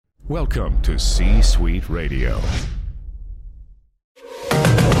Welcome to C-Suite Radio.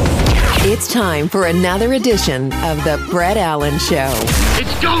 It's time for another edition of The Brett Allen Show.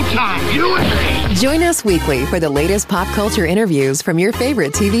 It's go time, you and me! Join us weekly for the latest pop culture interviews from your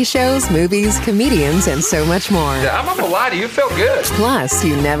favorite TV shows, movies, comedians, and so much more. Yeah, I'm not gonna lie to you, felt good. Plus,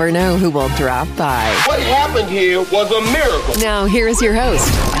 you never know who will drop by. What happened here was a miracle. Now, here is your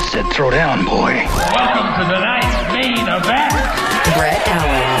host. I said throw down, boy. Welcome to tonight's main event. Brett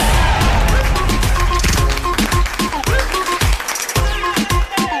Allen.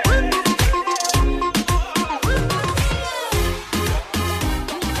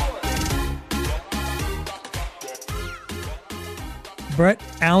 Brett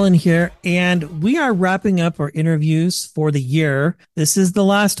Allen here, and we are wrapping up our interviews for the year. This is the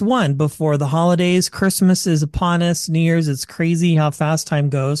last one before the holidays. Christmas is upon us. New Year's, it's crazy how fast time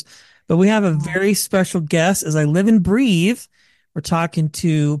goes. But we have a very special guest. As I live and breathe, we're talking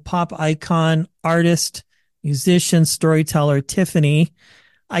to pop icon, artist, musician, storyteller, Tiffany.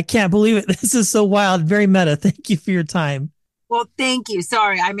 I can't believe it. This is so wild. Very meta. Thank you for your time. Well, thank you.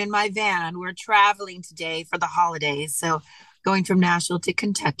 Sorry, I'm in my van. We're traveling today for the holidays. So going from Nashville to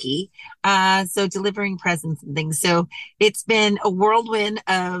Kentucky. So delivering presents and things. So it's been a whirlwind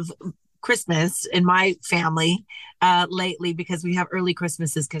of Christmas in my family lately because we have early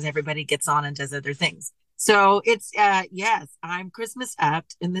Christmases because everybody gets on and does other things. So it's, yes, I'm Christmas up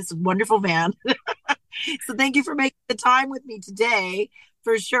in this wonderful van. So thank you for making the time with me today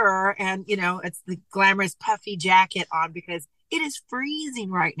for sure. And, you know, it's the glamorous puffy jacket on because it is freezing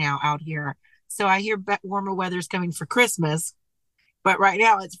right now out here. So I hear warmer weather's coming for Christmas, but right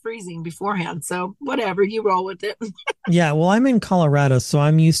now it's freezing beforehand. So whatever, you roll with it. Yeah, well, I'm in Colorado, so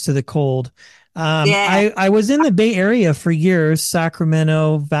I'm used to the cold. Yeah. I was in the Bay Area for years,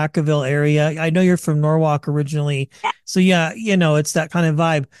 Sacramento, Vacaville area. I know you're from Norwalk originally. So yeah, you know, it's that kind of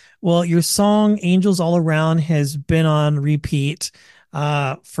vibe. Well, your song Angels All Around has been on repeat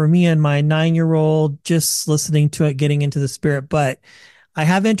for me and my 9-year-old, just listening to it, getting into the spirit. But I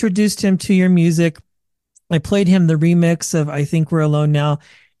have introduced him to your music. I played him the remix of I Think We're Alone Now,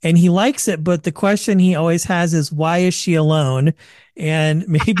 and he likes it. But the question he always has is, why is she alone? And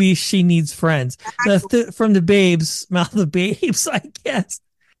maybe she needs friends. From the babes, mouth of babes, I guess.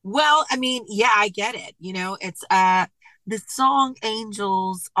 Well, I mean, yeah, I get it. You know, it's the song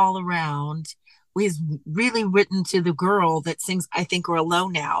Angels All Around was really written to the girl that sings I Think We're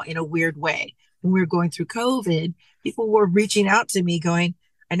Alone Now in a weird way. When we were going through COVID, people were reaching out to me going,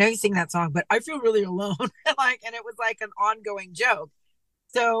 I know you sing that song, but I feel really alone. And it was like an ongoing joke.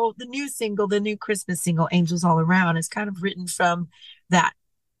 So the new Christmas single, Angels All Around, is kind of written from that.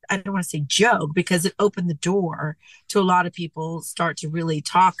 I don't want to say joke because it opened the door to a lot of people start to really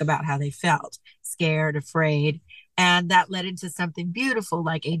talk about how they felt, scared, afraid. And that led into something beautiful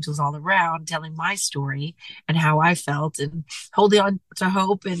like Angels All Around, telling my story and how I felt and holding on to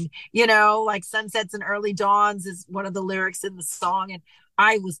hope. And, you know, like sunsets and early dawns is one of the lyrics in the song. And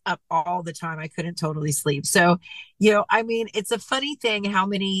I was up all the time. I couldn't totally sleep. So, you know, I mean, it's a funny thing how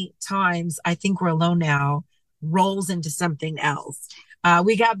many times I Think We're Alone Now rolls into something else.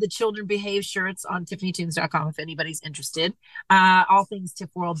 We got the Children Behave shirts on tiffanytunes.com if anybody's interested. All things Tiff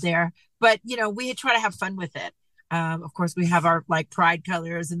World there. But, you know, we try to have fun with it. Of course, we have our like pride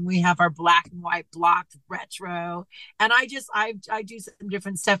colors and we have our black and white blocked retro. And I do some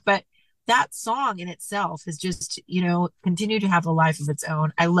different stuff. But that song in itself has just, you know, continued to have a life of its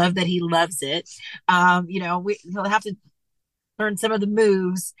own. I love that he loves it. You know, he'll have to learn some of the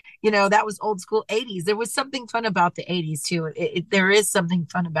moves. You know, that was old school 80s. There was something fun about the 80s too. There is something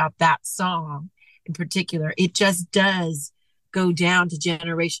fun about that song in particular. It just does go down to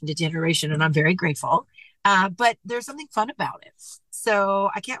generation, and I'm very grateful. But there's something fun about it. So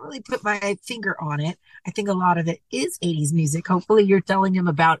I can't really put my finger on it. I think a lot of it is 80s music. Hopefully you're telling him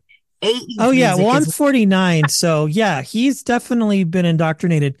about 80s. Oh yeah. Well, I'm 49. So yeah, he's definitely been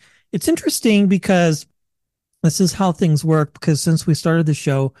indoctrinated. It's interesting because this is how things work, because since we started the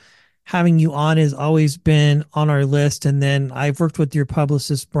show, having you on has always been on our list. And then I've worked with your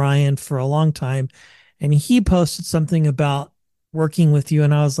publicist, Brian, for a long time, and he posted something about working with you.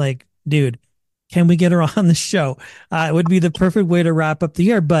 And I was like, dude, can we get her on the show? It would be the perfect way to wrap up the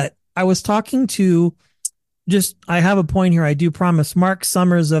year. But I was talking to I have a point here. I do promise. Mark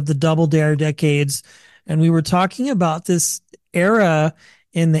Summers of the Double Dare Decades. And we were talking about this era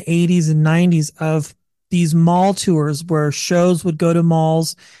in the 80s and 90s of these mall tours where shows would go to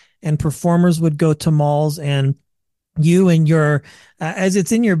malls and performers would go to malls, and you and your, as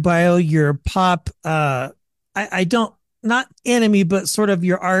it's in your bio, your pop, I don't, not enemy, but sort of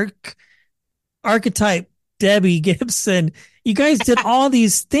your archetype, Debbie Gibson, You guys did all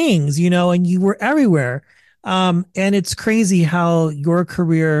these things, and you were everywhere. And it's crazy how your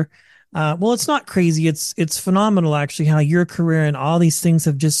career, well, it's not crazy. It's phenomenal actually how your career and all these things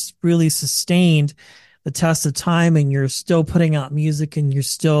have just really sustained the test of time, and you're still putting out music and you're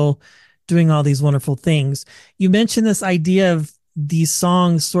still doing all these wonderful things. You mentioned this idea of these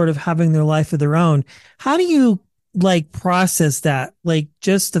songs sort of having their life of their own. How do you like process that? Like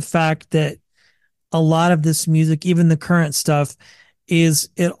just the fact that a lot of this music, even the current stuff, is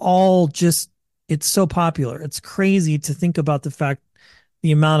it all just it's so popular. It's crazy to think about the fact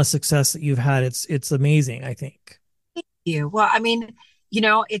the amount of success that you've had. It's amazing, I think. You. Well, I mean,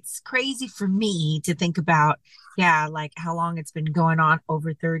 it's crazy for me to think about, yeah, like how long it's been going on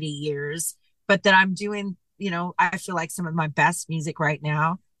over 30 years, but that I'm doing, I feel like some of my best music right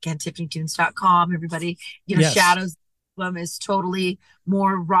now. Again, tiffanytunes.com, everybody, Yes. Shadows album is totally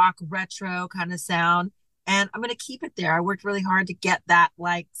more rock retro kind of sound. And I'm going to keep it there. I worked really hard to get that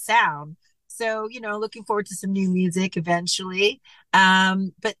like sound. So, looking forward to some new music eventually.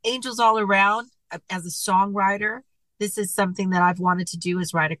 But Angels All Around as a songwriter, this is something that I've wanted to do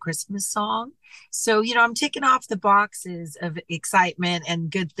is write a Christmas song. So, I'm ticking off the boxes of excitement and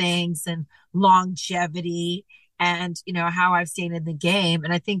good things and longevity and, how I've stayed in the game.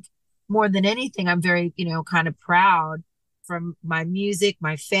 And I think more than anything, I'm very, kind of proud from my music,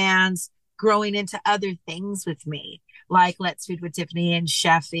 my fans growing into other things with me, like Let's Food with Tiffany and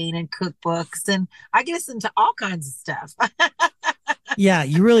chefing and cookbooks. And I get us into all kinds of stuff. Yeah,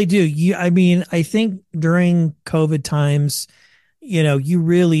 you really do. I mean, I think during COVID times, you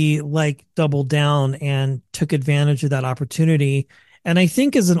really like doubled down and took advantage of that opportunity. And I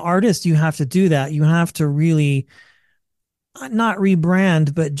think as an artist, you have to do that. You have to really not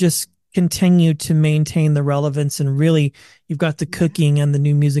rebrand, but just continue to maintain the relevance. And really, you've got the cooking and the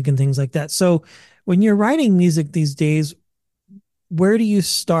new music and things like that. So when you're writing music these days, where do you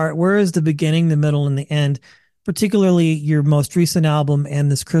start? Where is the beginning, the middle, and the end? Particularly your most recent album and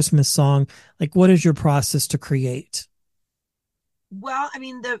this Christmas song. Like, what is your process to create? Well, I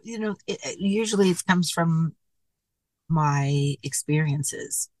mean, usually it comes from my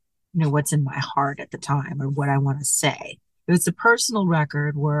experiences, what's in my heart at the time or what I want to say. If it's a personal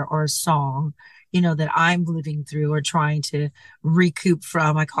record or a song, that I'm living through or trying to recoup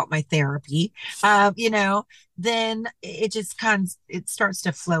from, I call it my therapy, then it just it starts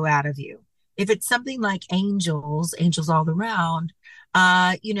to flow out of you. If it's something like angels all around,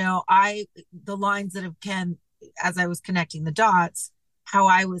 the lines that as I was connecting the dots, how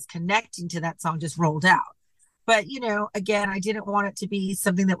I was connecting to that song just rolled out. But, again, I didn't want it to be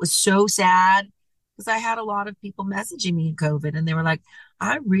something that was so sad because I had a lot of people messaging me in COVID and they were like,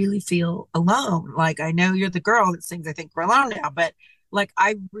 I really feel alone. Like, I know you're the girl that sings, I think we're alone now, but like,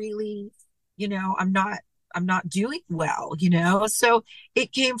 I really, I'm not doing well, So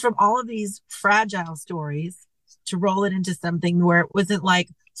it came from all of these fragile stories to roll it into something where it wasn't like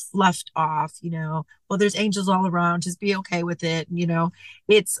fluffed off, well, there's angels all around, just be okay with it.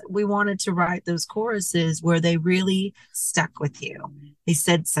 We wanted to write those choruses where they really stuck with you. They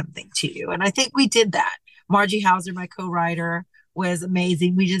said something to you. And I think we did that. Margie Hauser, my co-writer, was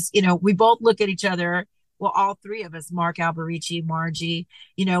amazing. We just, we both look at each other. Well, all three of us, Mark Alberici, Margie,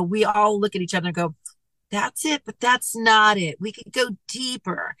 we all look at each other and go, that's it, but that's not it. We could go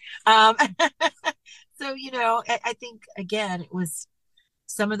deeper. So, I think, again, it was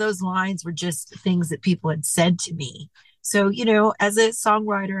some of those lines were just things that people had said to me. So, as a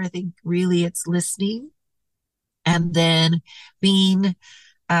songwriter, I think really it's listening and then being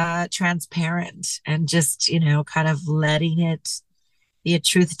transparent and just, kind of letting it be a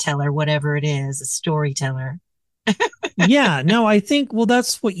truth teller, whatever it is, a storyteller. Yeah, no, I think, well,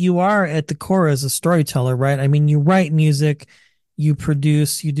 that's what you are at the core as a storyteller, right? I mean, you write music, you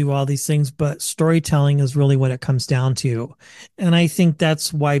produce, you do all these things, but storytelling is really what it comes down to. And I think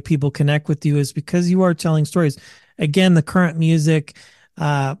that's why people connect with you is because you are telling stories. Again, the current music,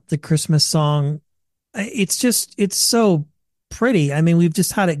 the Christmas song, it's so pretty. I mean, we've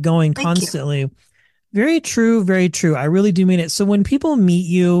just had it going Thank you. constantly. Very true, very true. I really do mean it. So when people meet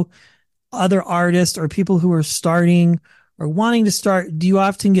you, other artists or people who are starting or wanting to start, do you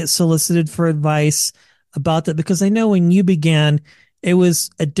often get solicited for advice about that? Because I know when you began, it was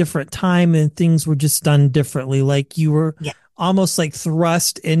a different time and things were just done differently. Like you were Yeah. almost like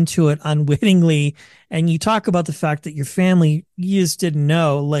thrust into it unwittingly. And you talk about the fact that your family, you just didn't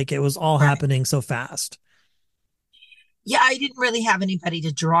know, like it was all Right. happening so fast. Yeah, I didn't really have anybody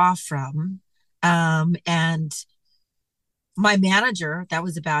to draw from. And my manager, that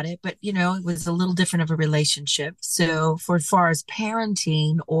was about it. But, it was a little different of a relationship. So for as far as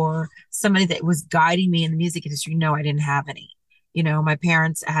parenting or somebody that was guiding me in the music industry, no, I didn't have any. My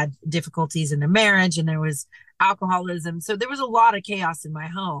parents had difficulties in their marriage and there was alcoholism. So there was a lot of chaos in my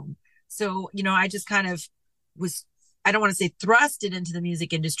home. So, I just kind of was, I don't want to say thrusted into the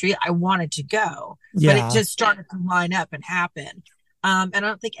music industry. I wanted to go, but it Yeah. just started to line up and happen. And I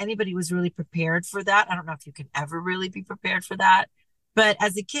don't think anybody was really prepared for that. I don't know if you can ever really be prepared for that. But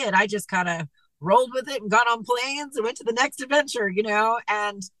as a kid, I just kind of rolled with it and got on planes and went to the next adventure,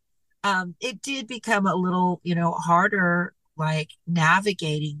 and it did become a little, harder, like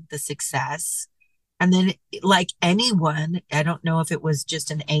navigating the success. And then, like anyone, I don't know if it was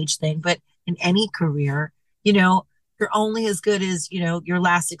just an age thing, but in any career, you're only as good as, your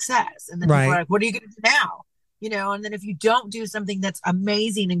last success. And then people are Right. like, what are you going to do now? And then if you don't do something that's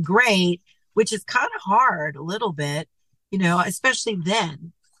amazing and great, which is kind of hard a little bit, especially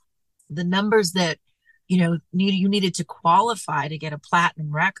then, the numbers that, you needed to qualify to get a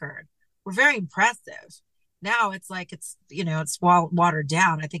platinum record were very impressive. Now it's like it's watered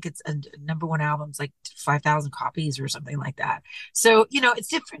down. I think it's a number one album's like 5,000 copies or something like that. So, it's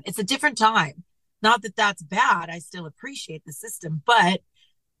different. It's a different time. Not that that's bad. I still appreciate the system, but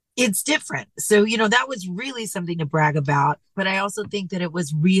it's different. So, that was really something to brag about. But I also think that it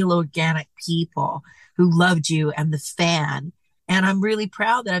was real organic people who loved you and the fan. And I'm really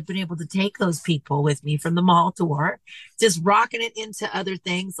proud that I've been able to take those people with me from the mall tour, just rocking it into other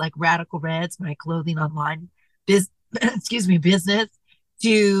things like Radical Reds, my clothing online business,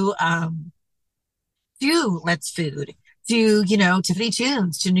 to Let's Food, to, Tiffany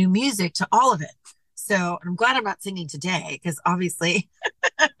Tunes, to new music, to all of it. So I'm glad I'm not singing today because obviously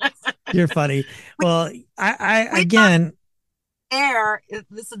You're funny. Well, I we again, air,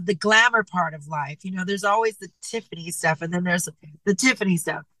 this is the glamour part of life. There's always the Tiffany stuff and then there's the Tiffany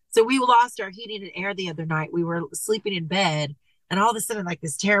stuff. So we lost our heating and air the other night. We were sleeping in bed and all of a sudden like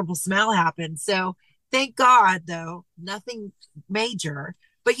this terrible smell happened. So thank God though, nothing major.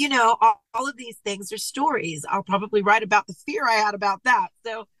 But all of these things are stories. I'll probably write about the fear I had about that.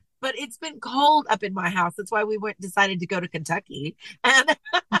 So but it's been cold up in my house. That's why we decided to go to Kentucky and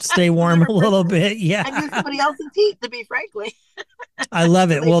stay warm a little bit. Yeah. and use somebody else's heat, to be frankly. I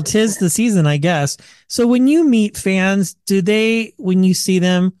love it. Well, tis the season, I guess. So when you meet fans, when you see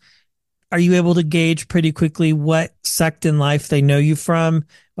them, are you able to gauge pretty quickly what sect in life they know you from,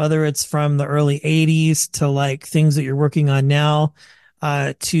 whether it's from the early 80s to like things that you're working on now,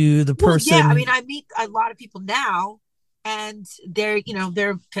 to the person? Well, yeah. I mean, I meet a lot of people now and they're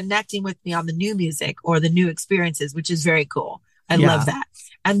connecting with me on the new music or the new experiences, which is very cool. I love that.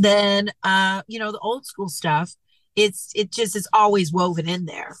 And then, the old school stuff, it just is always woven in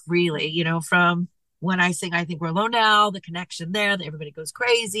there, really, from when I sing, I think we're alone now, the connection there that everybody goes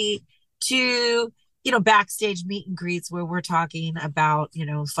crazy to, backstage meet and greets where we're talking about,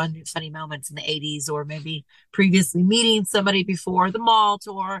 funny moments in the 80s or maybe previously meeting somebody before the mall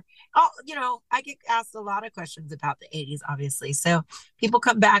tour. Oh, I get asked a lot of questions about the 80s, obviously. So people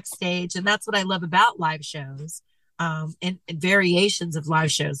come backstage and that's what I love about live shows, and variations of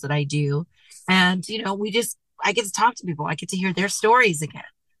live shows that I do. And, I get to talk to people. I get to hear their stories again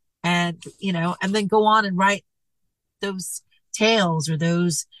and, and then go on and write those tales or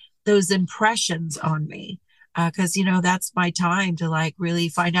those impressions on me. Cause that's my time to like really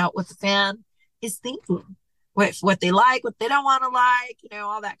find out what the fan is thinking, what they like, what they don't want to like,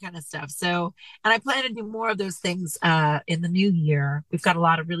 all that kind of stuff. So, and I plan to do more of those things, in the new year. We've got a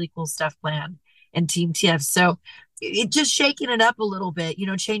lot of really cool stuff planned in Team TF. So it just shaking it up a little bit,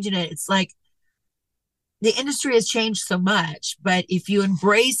 changing it. It's like, the industry has changed so much, but if you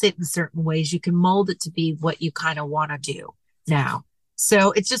embrace it in certain ways, you can mold it to be what you kind of want to do now.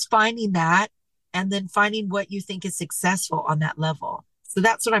 So it's just finding that and then finding what you think is successful on that level. So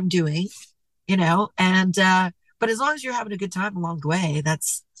that's what I'm doing, and, but as long as you're having a good time along the way,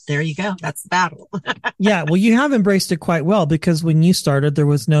 there you go. That's the battle. Yeah. Well, you have embraced it quite well because when you started, there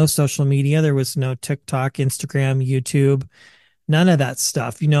was no social media. There was no TikTok, Instagram, YouTube, none of that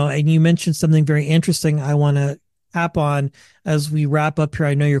stuff, and you mentioned something very interesting I want to tap on as we wrap up here.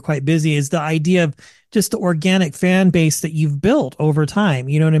 I know you're quite busy, is the idea of just the organic fan base that you've built over time.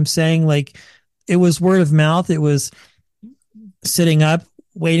 You know what I'm saying? Like it was word of mouth. It was sitting up,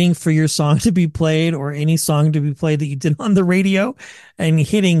 waiting for your song to be played or any song to be played that you did on the radio and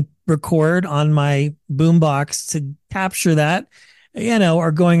hitting record on my boombox to capture that,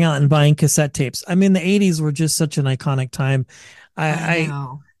 or going out and buying cassette tapes. I mean, the 80s were just such an iconic time. I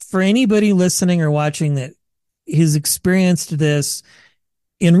know. For anybody listening or watching that has experienced this,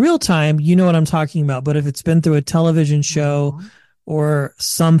 in real time, you know what I'm talking about. But if it's been through a television show or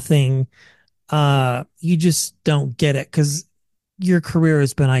something, you just don't get it because your career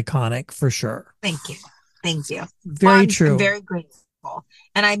has been iconic for sure. Thank you. Thank you. Very true. I'm very grateful.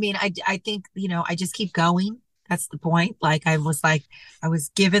 And I mean, I think, I just keep going. That's the point. Like I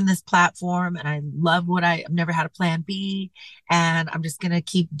was given this platform and I love I've never had a plan B, and I'm just going to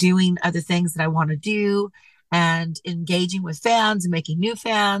keep doing other things that I want to do and engaging with fans and making new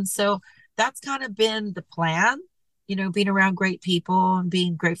fans. So that's kind of been the plan, being around great people and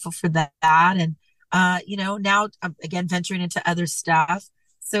being grateful for that. And, now I'm again venturing into other stuff.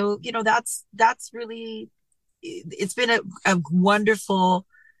 So, that's really, it's been a wonderful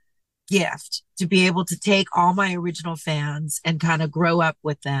gift to be able to take all my original fans and kind of grow up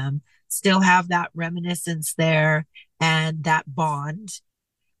with them, still have that reminiscence there and that bond,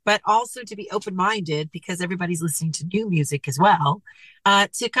 but also to be open-minded because everybody's listening to new music as well,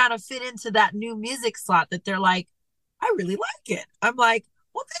 to kind of fit into that new music slot that they're like, I really like it. I'm like,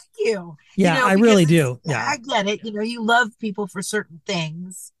 well, thank you. Yeah, I really do. Yeah, I get it. You love people for certain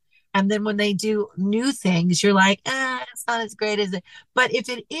things. And then when they do new things, you're like, it's not as great as it. But if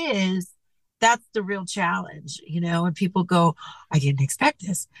it is, that's the real challenge, and people go, I didn't expect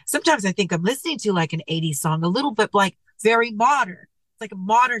this. Sometimes I think I'm listening to like an 80s song, a little bit like very modern. It's like a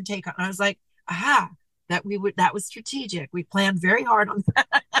modern take on it. I was like, that was strategic. We planned very hard on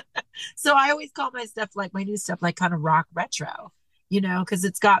that. So I always call my stuff, like my new stuff, like kind of rock retro, because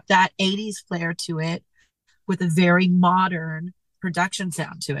it's got that 80s flair to it with a very modern production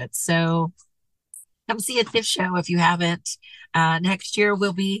sound to it. So come see a TIFF show if you haven't. Next year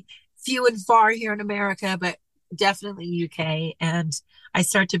will be few and far here in America, but definitely UK. And I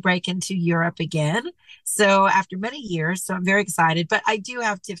start to break into Europe again. So after many years, so I'm very excited, but I do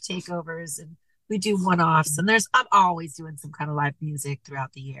have TIFF takeovers and we do one-offs, and I'm always doing some kind of live music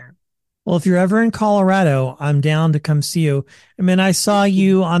throughout the year. Well, if you're ever in Colorado, I'm down to come see you. I mean, I saw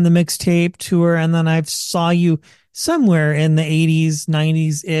you on the mixtape tour, and then I saw you somewhere in the 80s,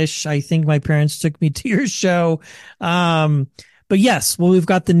 90s ish. I think my parents took me to your show. But yes, well, we've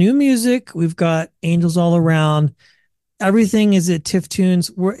got the new music. We've got Angels All Around. Everything is at TIFF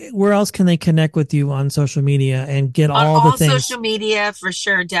Tunes. Where else can they connect with you on social media and get all the things? On social media, for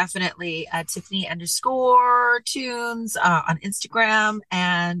sure. Definitely. Tiffany_tunes on Instagram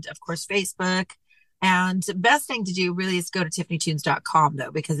and of course, Facebook. And the best thing to do really is go to tiffanytunes.com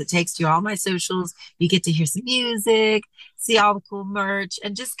though, because it takes you all my socials. You get to hear some music, see all the cool merch,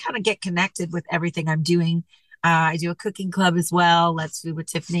 and just kind of get connected with everything I'm doing. I do a cooking club as well. Let's Food with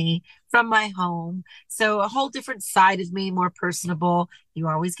Tiffany from my home. So a whole different side of me, more personable. You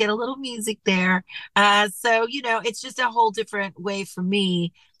always get a little music there. So, it's just a whole different way for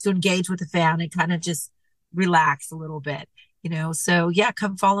me to engage with a fan and kind of just relax a little bit, So yeah,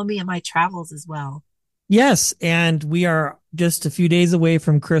 come follow me in my travels as well. Yes. And we are just a few days away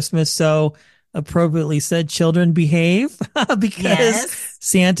from Christmas. So appropriately said, children behave because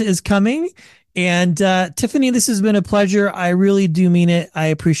Santa is coming. And Tiffany, this has been a pleasure. I really do mean it. I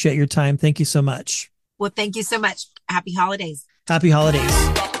appreciate your time. Thank you so much. Well, thank you so much. Happy holidays. Happy holidays.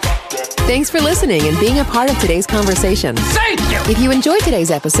 Thanks for listening and being a part of today's conversation. Thank you. If you enjoyed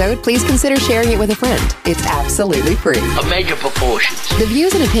today's episode, please consider sharing it with a friend. It's absolutely free. A major proportions. The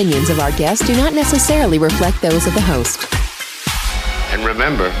views and opinions of our guests do not necessarily reflect those of the host. And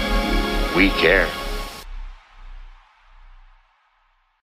remember, we care.